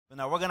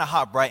Now we're going to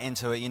hop right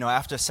into it. You know,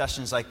 after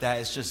sessions like that,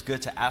 it's just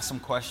good to ask some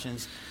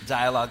questions,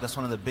 dialogue. That's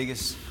one of the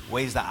biggest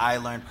ways that I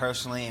learned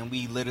personally, and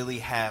we literally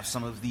have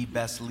some of the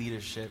best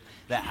leadership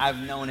that I've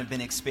known and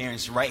been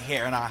experienced right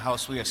here in our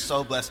house. We are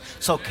so blessed.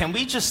 So can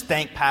we just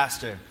thank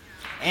Pastor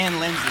and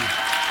Lindsay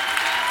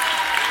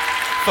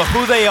for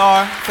who they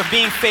are, for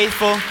being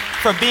faithful,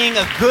 for being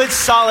a good,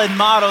 solid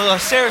model.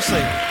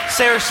 Seriously.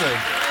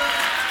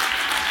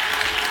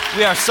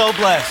 We are so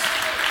blessed.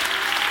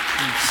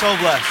 So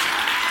blessed.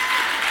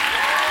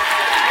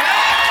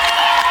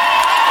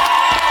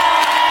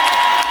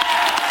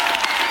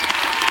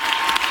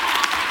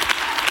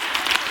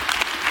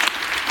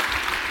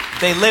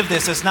 They live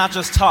this. It's not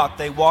just talk.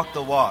 They walk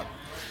the walk.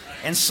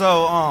 And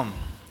so,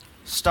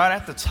 start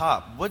at the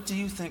top. What do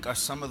you think are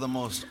some of the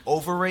most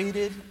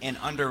overrated and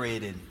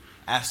underrated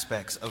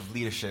aspects of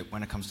leadership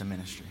when it comes to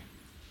ministry?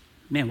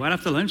 Man, right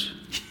after lunch?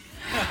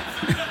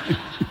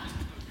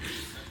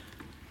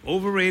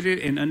 Overrated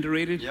and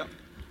underrated? Yep.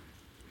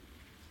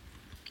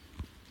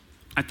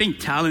 I think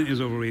talent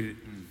is overrated.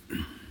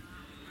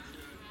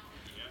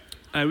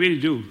 I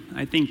really do.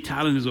 I think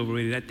talent is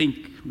overrated. I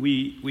think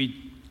we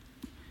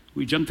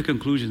jump to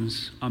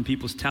conclusions on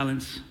people's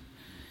talents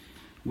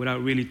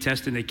without really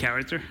testing their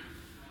character.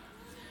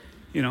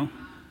 You know,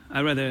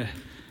 I'd rather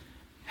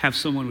have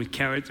someone with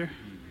character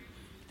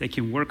that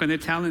can work on their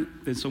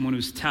talent than someone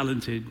who's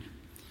talented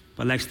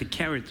but lacks the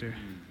character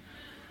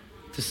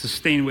to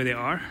sustain where they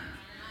are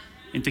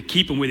and to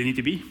keep them where they need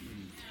to be.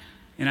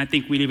 And I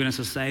think we live in a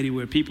society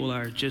where people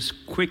are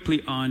just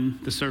quickly on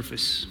the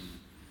surface.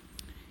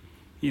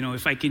 You know,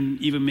 if I can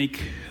even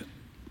make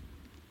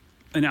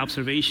an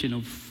observation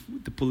of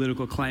the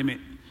political climate,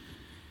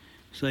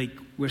 it's like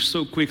we're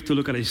so quick to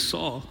look at a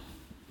Saul,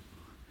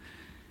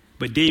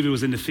 but David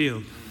was in the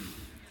field.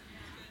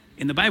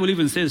 And the Bible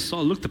even says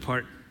Saul looked the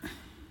part,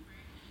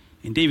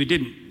 and David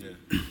didn't.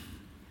 Yeah.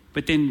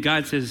 But then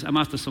God says, I'm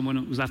after someone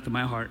who's after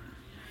my heart.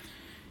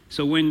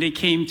 So when they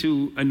came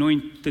to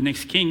anoint the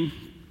next king,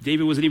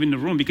 David wasn't even in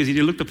the room because he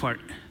didn't look the part.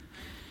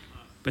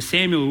 But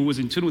Samuel, who was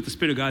in tune with the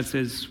Spirit of God,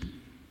 says,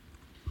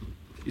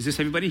 is this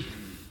everybody?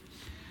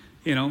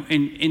 You know,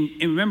 and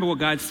remember what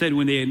God said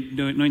when they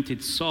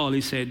anointed Saul.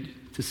 He said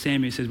to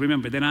Samuel, he says,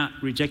 remember, they're not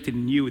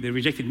rejecting you, they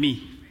rejected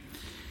me.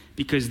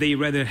 Because they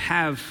rather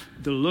have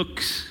the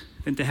looks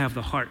than to have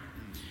the heart.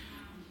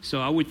 So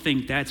I would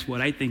think that's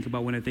what I think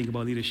about when I think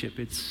about leadership.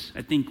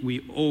 I think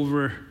we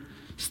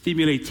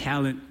overstimulate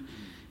talent,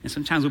 and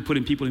sometimes we're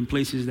putting people in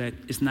places that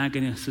it's not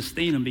going to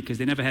sustain them because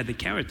they never had the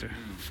character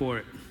for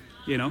it,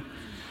 you know?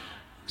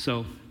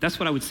 So that's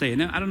what I would say.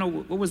 And I don't know,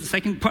 what was the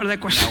second part of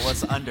that question? Now,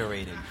 what's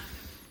underrated?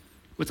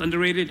 What's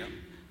underrated? Yep.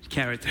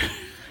 Character.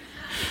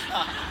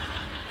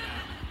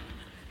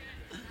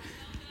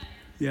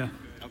 Yeah.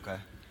 Okay.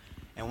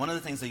 And one of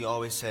the things that you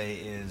always say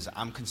is,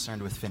 I'm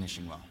concerned with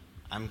finishing well.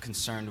 I'm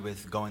concerned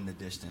with going the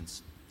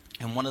distance.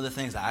 And one of the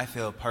things that I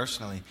feel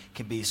personally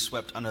can be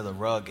swept under the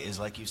rug is,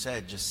 like you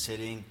said, just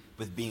sitting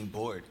with being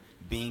bored,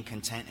 being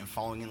content and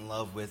falling in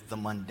love with the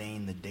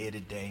mundane, the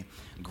day-to-day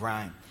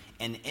grind.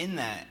 And in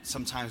that,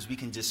 sometimes we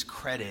can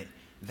discredit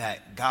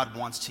that God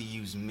wants to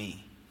use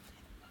me.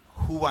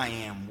 Who I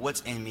am,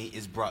 what's in me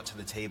is brought to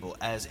the table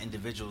as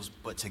individuals,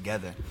 but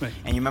together. Right.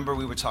 And you remember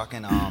we were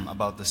talking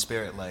about the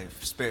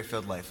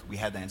spirit-filled life. We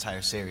had that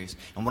entire series.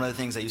 And one of the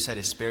things that you said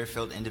is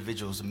spirit-filled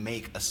individuals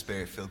make a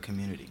spirit-filled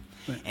community.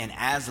 Right. And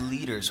as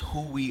leaders,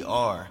 who we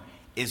are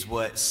is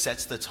what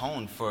sets the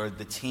tone for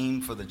the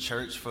team, for the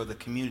church, for the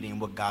community,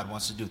 and what God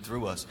wants to do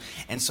through us.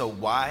 And so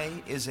why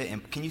is it,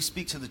 and can you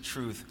speak to the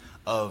truth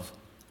of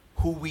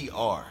who we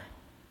are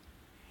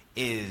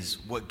is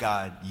what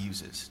God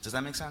uses? Does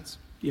that make sense?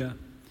 Yeah.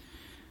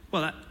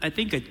 Well, I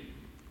think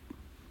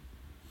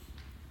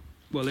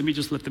let me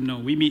just let them know.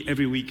 We meet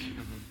every week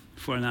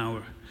for an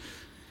hour.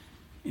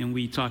 And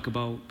we talk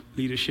about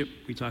leadership.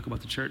 We talk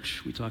about the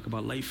church. We talk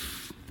about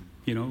life,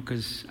 you know,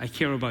 because I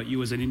care about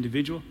you as an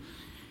individual,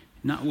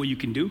 not what you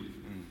can do.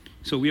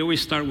 So we always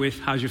start with,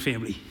 how's your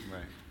family?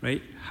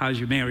 Right? How's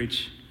your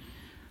marriage?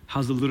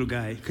 How's the little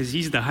guy? Because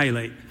he's the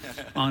highlight,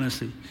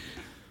 honestly.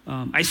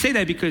 I say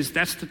that because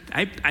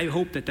I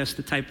hope that's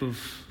the type of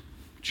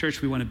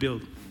church we want to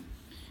build.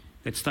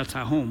 That starts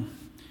at home.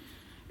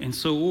 And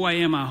so who I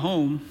am at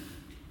home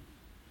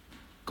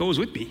goes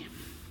with me,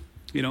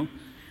 you know?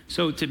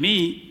 So to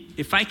me,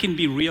 if I can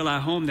be real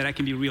at home, then I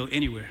can be real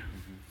anywhere,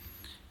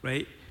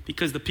 right?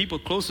 Because the people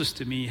closest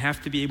to me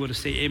have to be able to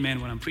say amen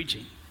when I'm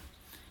preaching.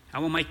 I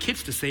want my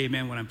kids to say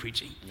amen when I'm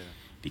preaching,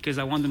 because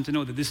I want them to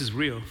know that this is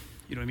real,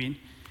 you know what I mean?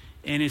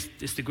 And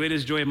it's the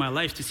greatest joy of my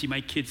life to see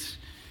my kids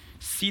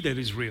see that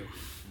it's real,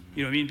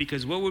 you know what I mean?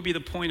 Because what would be the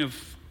point of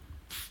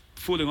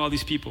fooling all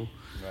these people,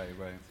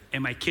 right,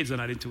 and my kids are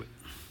not into it,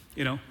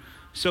 you know?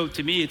 So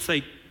to me, it's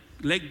like,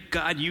 let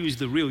God use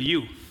the real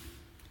you.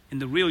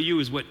 And the real you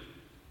is what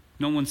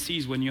no one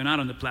sees when you're not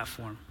on the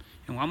platform.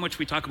 And how much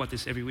we talk about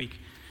this every week.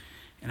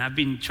 And I've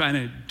been trying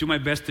to do my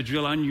best to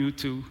drill on you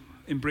to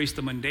embrace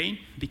the mundane,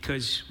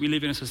 because we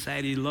live in a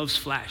society that loves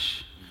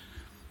flash.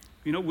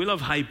 You know, we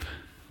love hype,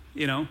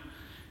 you know.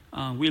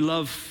 We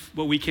love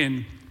what we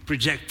can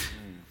project.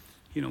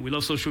 You know, we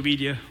love social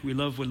media. We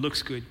love what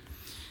looks good.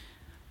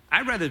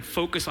 I'd rather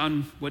focus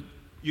on what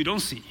you don't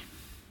see,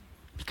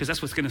 because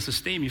that's what's going to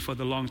sustain me for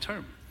the long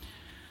term.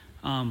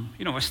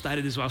 You know, I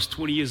started this when I was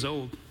 20 years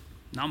old.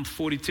 Now I'm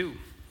 42,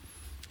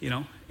 you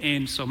know.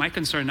 And so my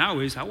concern now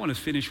is I want to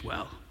finish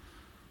well.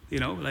 You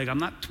know, like I'm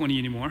not 20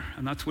 anymore.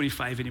 I'm not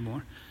 25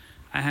 anymore.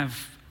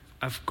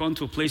 I've gone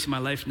to a place in my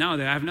life now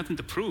that I have nothing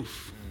to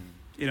prove,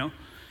 you know.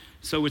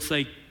 So it's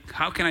like,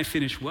 how can I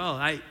finish well?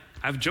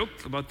 I've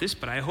joked about this,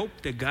 but I hope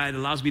that God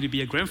allows me to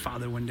be a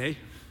grandfather one day,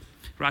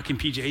 rocking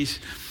PJs,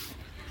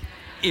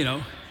 you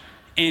know,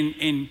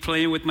 and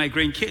playing with my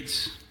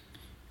grandkids,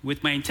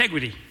 with my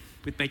integrity,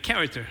 with my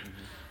character,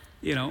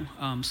 you know.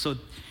 So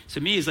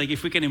to me, it's like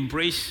if we can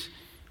embrace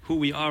who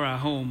we are at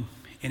home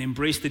and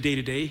embrace the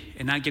day-to-day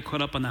and not get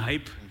caught up on the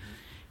hype,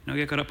 not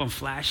get caught up on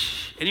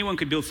flash. Anyone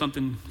could build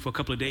something for a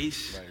couple of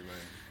days. Right.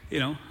 You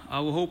know, I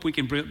will hope we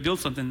can build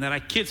something that our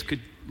kids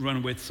could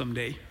run with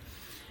someday.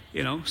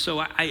 You know, so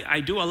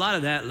I do a lot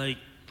of that. Like,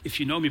 if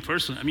you know me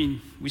personally, I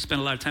mean, we spend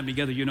a lot of time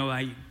together. You know,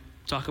 I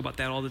talk about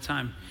that all the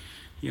time.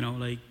 You know,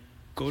 like,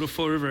 go to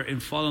Fall River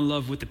and fall in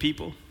love with the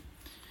people,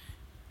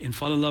 and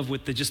fall in love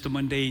with just the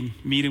mundane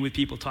meeting with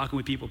people, talking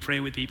with people,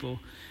 praying with people,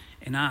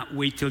 and not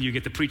wait till you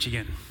get to preach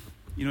again.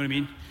 You know what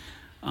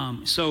I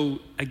mean? So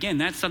again,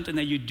 that's something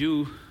that you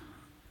do.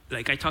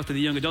 Like, I talk to the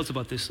young adults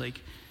about this.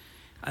 Like,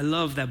 I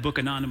love that book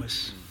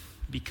Anonymous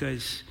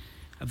because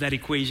of that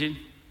equation,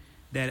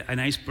 that an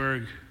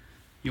iceberg,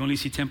 you only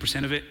see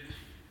 10% of it,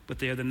 but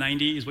the other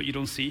 90 is what you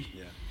don't see.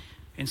 Yeah.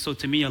 And so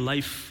to me, a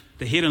life,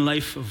 the hidden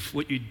life of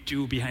what you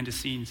do behind the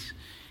scenes,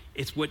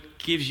 it's what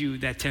gives you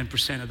that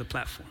 10% of the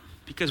platform.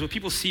 Because what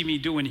people see me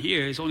doing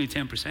here is only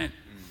 10%.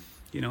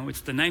 You know,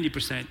 it's the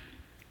 90%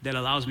 that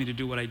allows me to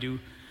do what I do.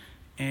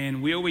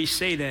 And we always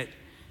say that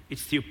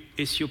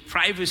it's your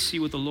privacy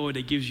with the Lord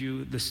that gives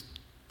you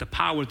the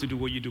power to do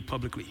what you do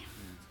publicly.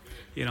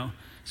 You know?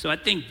 So I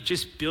think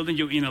just building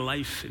your inner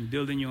life and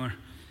building your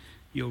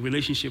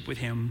relationship with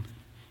Him,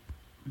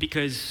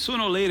 because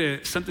sooner or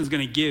later, something's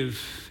going to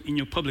give in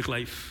your public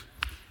life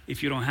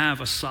if you don't have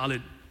a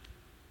solid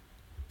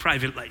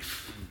private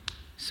life.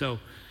 So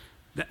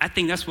I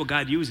think that's what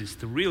God uses,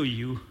 the real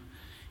you.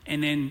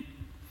 And then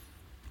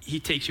He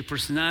takes your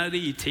personality,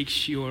 He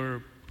takes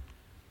your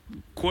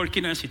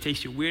quirkiness, He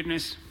takes your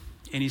weirdness,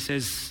 and He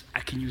says,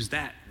 I can use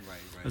that,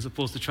 right. As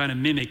opposed to trying to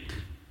mimic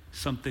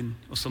something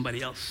or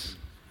somebody else,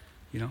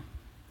 you know?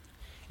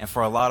 And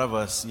for a lot of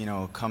us, you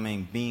know,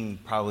 being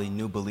probably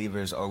new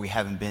believers, or we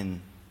haven't been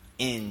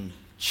in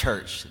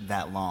church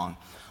that long,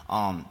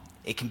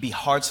 it can be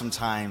hard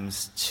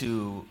sometimes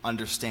to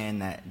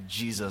understand that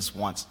Jesus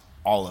wants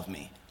all of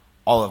me,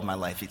 all of my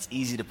life. It's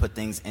easy to put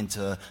things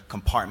into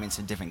compartments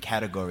in different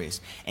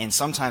categories. And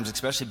sometimes,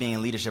 especially being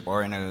in leadership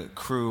or in a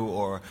crew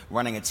or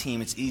running a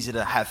team, it's easy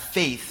to have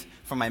faith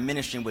for my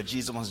ministry and what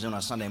Jesus wants to do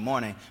on Sunday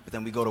morning, but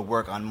then we go to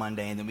work on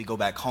Monday and then we go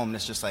back home and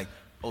it's just like,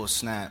 oh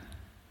snap,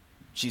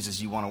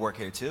 Jesus, you want to work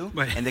here too?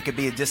 Right. And there could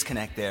be a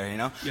disconnect there, you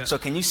know? Yeah. So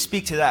can you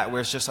speak to that,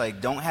 where it's just like,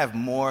 don't have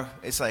more,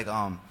 it's like,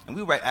 and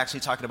we were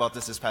actually talking about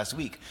this past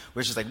week, where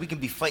it's just like, we can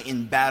be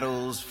fighting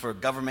battles for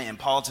government and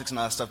politics and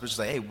all that stuff, but it's just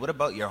like, hey, what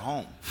about your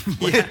home?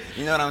 Yeah.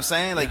 You know what I'm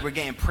saying? Like, we're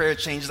getting prayer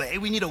changes, like, hey,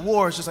 we need a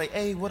war. It's just like,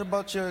 hey, what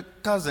about your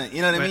cousin?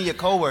 You know what I mean? Your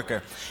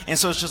coworker. And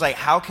so it's just like,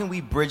 how can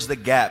we bridge the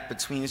gap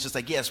between, it's just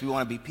like, yes, we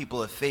want to be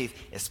people of faith,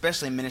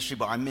 especially in ministry,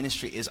 but our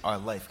ministry is our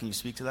life. Can you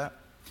speak to that?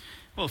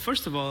 Well,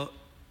 first of all,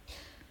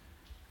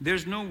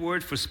 there's no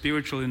word for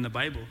spiritual in the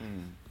Bible.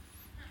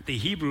 The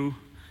Hebrew,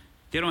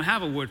 they don't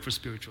have a word for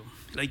spiritual.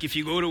 Like, if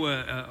you go to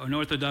an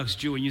Orthodox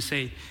Jew and you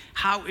say,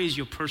 how is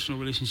your personal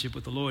relationship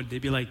with the Lord?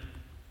 They'd be like,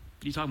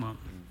 what are you talking about?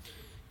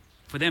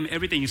 For them,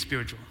 everything is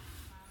spiritual,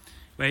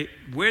 right?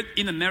 We're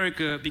in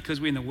America,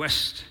 because we're in the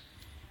West,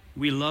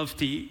 we love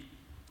to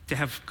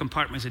have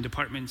compartments and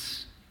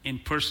departments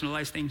and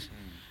personalize things.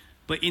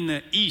 But in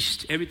the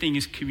East, everything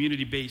is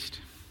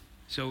community-based.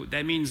 So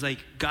that means, like,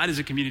 God is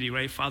a community,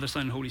 right? Father,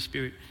 Son, and Holy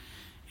Spirit.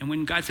 And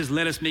when God says,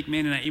 let us make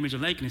man in our image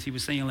and likeness, He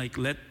was saying, like,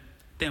 let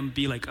them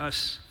be like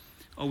us,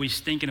 always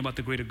thinking about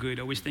the greater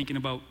good, always thinking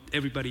about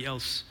everybody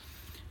else.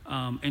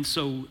 And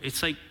so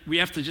it's like we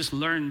have to just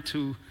learn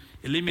to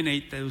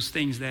eliminate those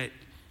things that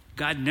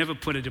God never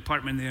put a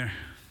department there,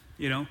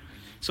 you know?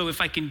 So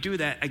if I can do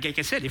that, like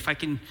I said, if I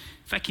can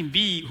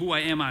be who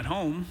I am at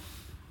home,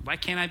 why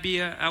can't I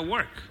be at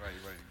work?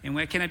 Right. And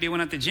why can't I be one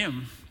at the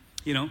gym,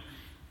 you know?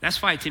 That's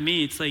why, to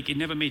me, it's like it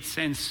never made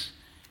sense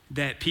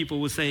that people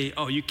would say,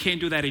 oh, you can't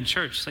do that in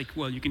church. It's like,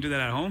 well, you can do that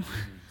at home.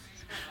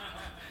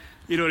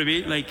 You know what I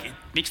mean? Like, it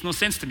makes no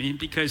sense to me,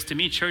 because to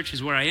me, church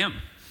is where I am.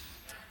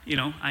 You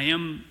know,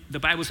 the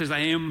Bible says I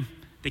am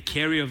the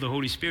carrier of the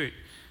Holy Spirit,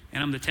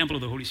 and I'm the temple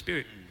of the Holy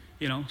Spirit.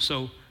 You know,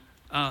 so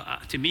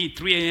to me,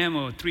 3 a.m.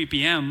 or 3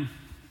 p.m.,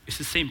 it's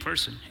the same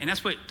person. And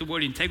that's what the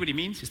word integrity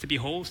means, is to be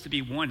whole, is to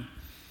be one.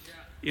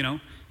 You know,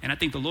 and I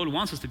think the Lord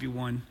wants us to be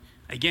one.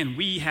 Again,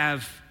 we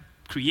have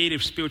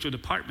creative spiritual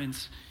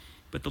departments,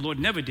 but the Lord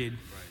never did.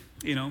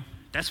 Right. You know,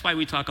 that's why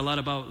we talk a lot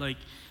about, like,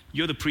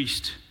 you're the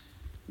priest.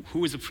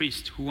 Who is a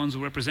priest?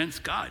 Who represents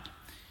God?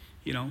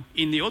 You know,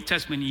 in the Old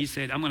Testament, he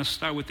said, I'm going to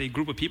start with a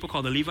group of people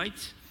called the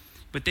Levites.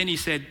 But then he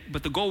said,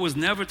 but the goal was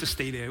never to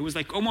stay there. It was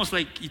like almost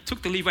like he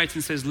took the Levites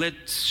and says,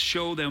 let's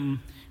show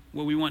them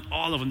what we want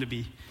all of them to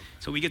be.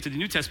 So we get to the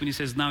New Testament, he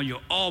says, now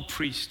you're all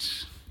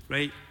priests,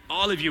 right?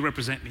 All of you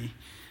represent me,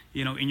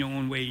 you know, in your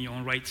own way, in your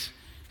own rights,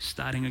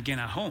 starting again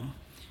at home.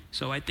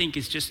 So I think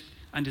it's just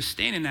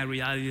understanding that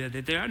reality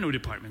that there are no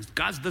departments.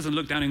 God doesn't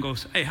look down and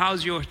goes, hey,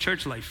 how's your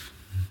church life?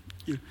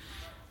 You know,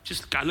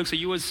 just God looks at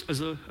you as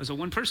a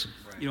one person,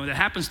 you know, that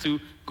happens to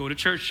go to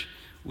church,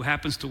 who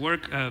happens to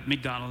work at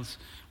McDonald's,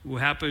 who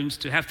happens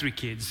to have 3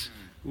 kids,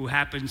 who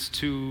happens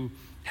to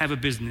have a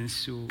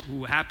business,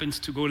 who happens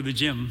to go to the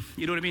gym.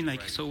 You know what I mean?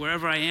 Like, so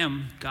wherever I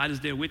am, God is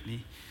there with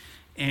me.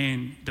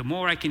 And the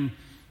more I can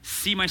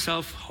see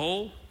myself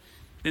whole,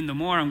 then the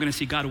more I'm going to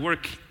see God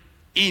work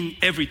in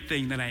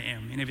everything that I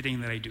am, in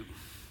everything that I do.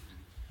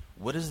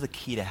 What is the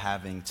key to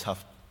having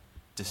tough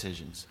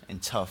decisions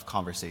and tough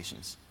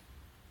conversations?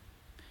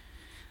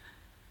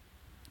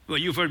 Well,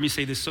 you've heard me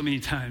say this so many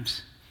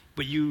times,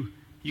 but you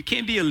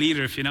can't be a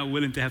leader if you're not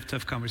willing to have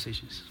tough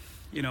conversations.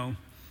 You know,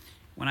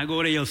 when I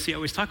go to ALC, I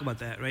always talk about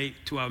that, right?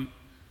 To our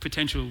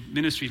potential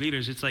ministry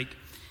leaders, it's like,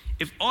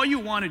 if all you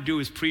want to do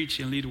is preach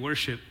and lead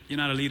worship, you're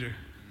not a leader.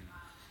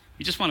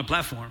 You just want a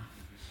platform.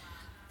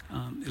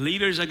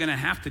 Leaders are going to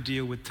have to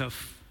deal with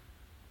tough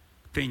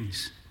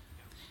things.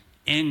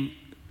 And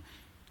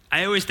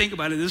I always think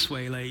about it this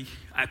way, like,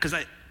 because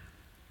I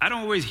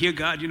don't always hear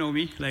God, you know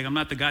me, like I'm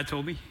not the God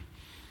told me.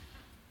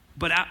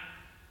 But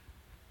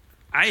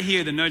I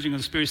hear the nudging of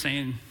the Spirit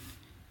saying,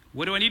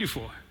 what do I need you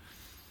for?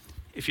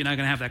 If you're not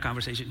going to have that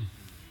conversation.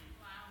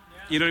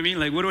 You know what I mean?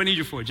 Like, what do I need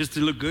you for? Just to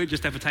look good?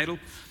 Just to have a title?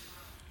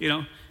 You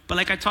know? But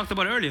like I talked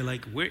about earlier,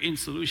 like we're in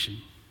solution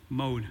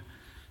mode.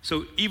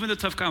 So even the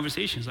tough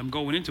conversations, I'm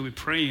going into it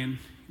praying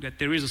that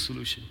there is a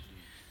solution,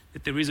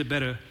 that there is a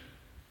better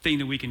thing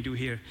that we can do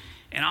here.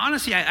 And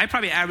honestly, I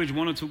probably average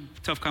 1 or 2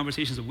 tough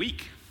conversations a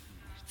week.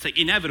 It's like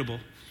inevitable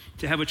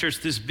to have a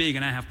church this big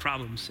and I have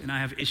problems and I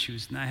have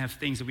issues and I have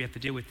things that we have to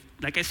deal with.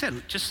 Like I said,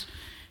 just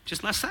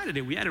last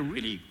Saturday, we had a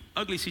really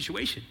ugly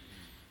situation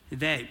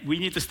that we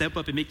need to step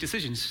up and make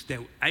decisions that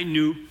I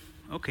knew,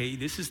 okay,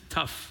 this is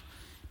tough,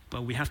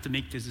 but we have to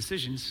make these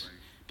decisions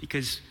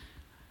because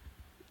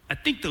I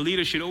think the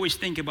leader should always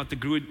think about the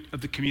good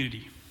of the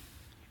community,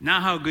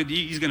 not how good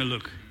he's going to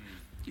look.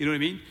 You know what I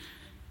mean?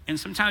 And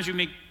sometimes you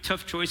make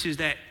tough choices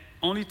that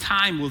only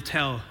time will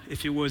tell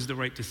if it was the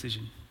right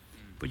decision.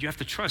 But you have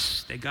to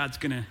trust that God's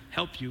going to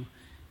help you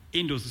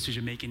in those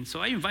decision making. So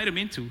I invite him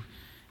into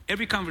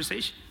every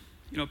conversation.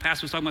 You know,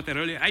 Pastor was talking about that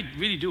earlier. I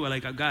really do. I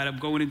like, God, I'm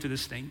going into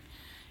this thing,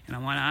 and I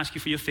want to ask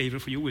you for your favor,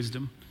 for your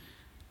wisdom,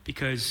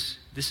 because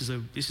this is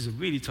a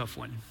really tough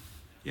one.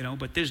 You know,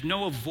 but there's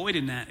no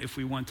avoiding that if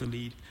we want to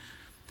lead.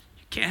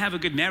 You can't have a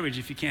good marriage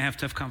if you can't have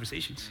tough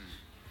conversations,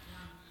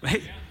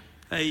 right?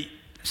 Like,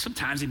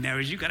 sometimes in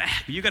marriage you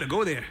gotta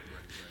go there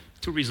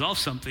to resolve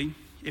something.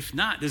 If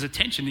not, there's a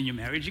tension in your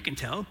marriage. You can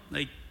tell.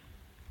 Like,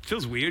 it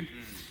feels weird,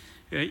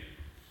 right?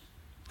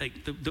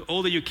 Like the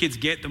older your kids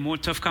get, the more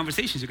tough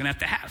conversations you're gonna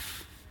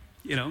have.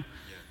 You know,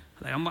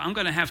 like I'm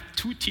gonna have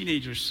 2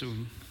 teenagers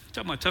soon.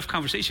 Talking about tough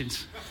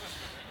conversations.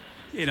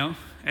 You know,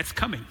 that's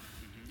coming.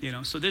 You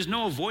know, so there's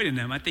no avoiding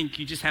them. I think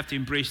you just have to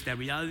embrace that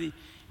reality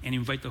and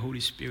invite the Holy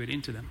Spirit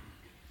into them.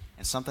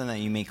 And something that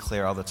you make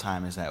clear all the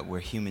time is that we're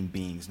human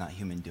beings, not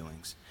human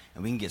doings.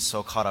 And we can get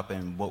so caught up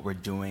in what we're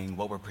doing,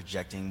 what we're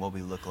projecting, what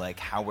we look like,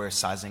 how we're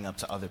sizing up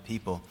to other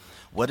people.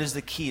 What is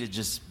the key to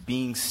just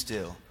being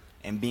still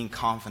and being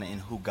confident in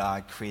who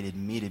God created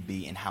me to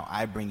be and how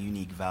I bring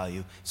unique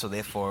value? So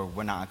therefore,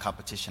 we're not in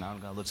competition. I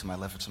don't gotta look to my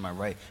left or to my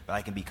right, but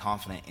I can be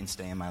confident and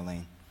stay in my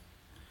lane.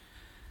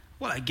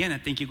 Well, again, I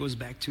think it goes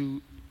back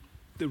to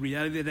the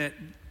reality that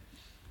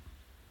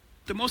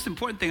the most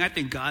important thing I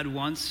think God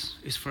wants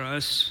is for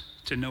us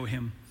to know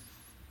him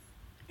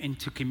and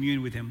to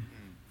commune with him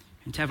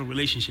and to have a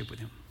relationship with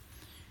him.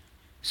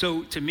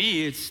 So to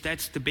me,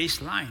 that's the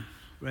baseline,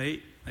 right?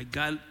 Like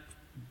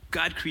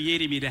God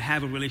created me to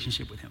have a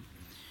relationship with him.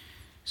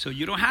 So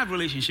you don't have a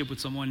relationship with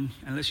someone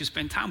unless you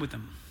spend time with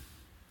them,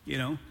 you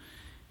know?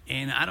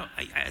 And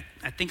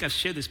I think I've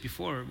shared this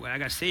before. When I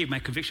got saved, my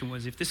conviction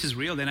was, if this is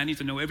real, then I need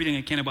to know everything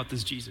I can about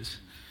this Jesus.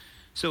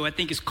 So I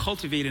think it's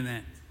cultivating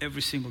that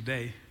every single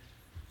day,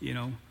 you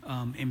know,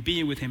 and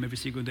being with him every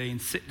single day and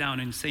sit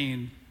down and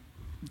saying,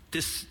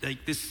 this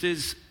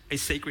is a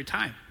sacred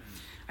time.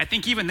 I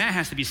think even that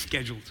has to be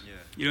scheduled. Yeah.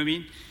 You know what I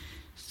mean?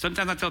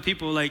 Sometimes I tell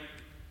people, like,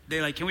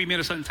 they're like, can we meet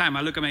at a certain time?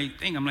 I look at my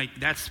thing, I'm like,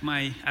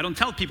 I don't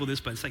tell people this,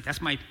 but it's like, that's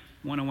my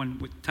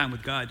one-on-one time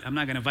with God. I'm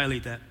not going to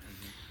violate that.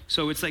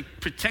 So it's like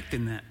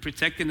protecting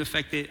the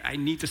fact that I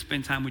need to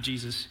spend time with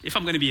Jesus if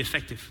I'm going to be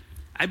effective.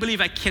 I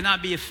believe I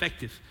cannot be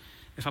effective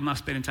if I'm not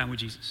spending time with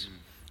Jesus,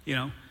 you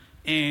know?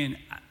 And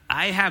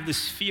I have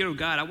this fear of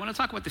God. I want to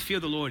talk about the fear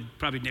of the Lord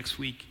probably next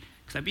week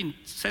because I've been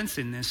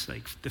sensing this.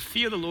 Like, the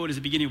fear of the Lord is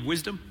the beginning of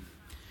wisdom.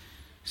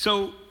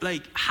 So,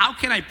 like, how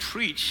can I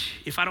preach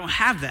if I don't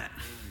have that?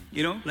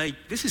 You know, like,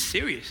 this is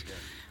serious.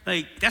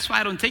 Like, that's why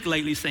I don't take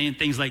lightly saying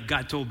things like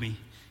God told me.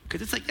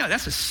 Because it's like, yeah,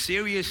 that's a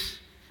serious,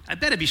 I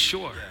better be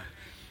sure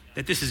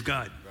that this is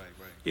God.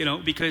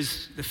 Right.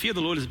 Because the fear of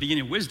the Lord is the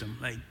beginning of wisdom.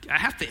 Like, I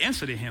have to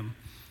answer to him,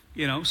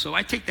 So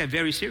I take that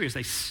very serious.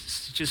 Like,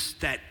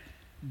 just that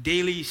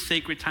daily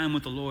sacred time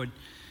with the Lord,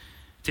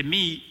 to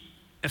me,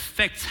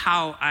 affects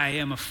how I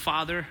am a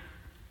father,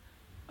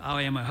 how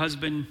I am a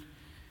husband,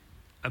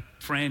 a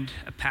friend,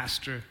 a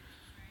pastor,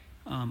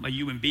 a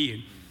human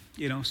being.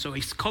 So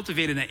he's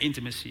cultivating that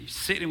intimacy,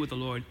 sitting with the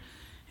Lord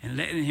and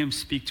letting him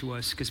speak to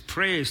us. Because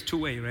prayer is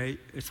two-way, right?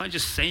 It's not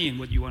just saying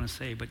what you want to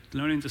say, but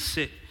learning to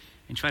sit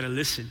and try to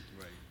listen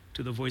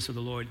to the voice of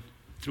the Lord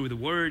through the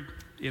word,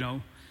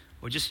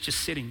 or just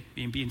sitting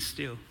and being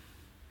still.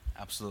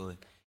 Absolutely.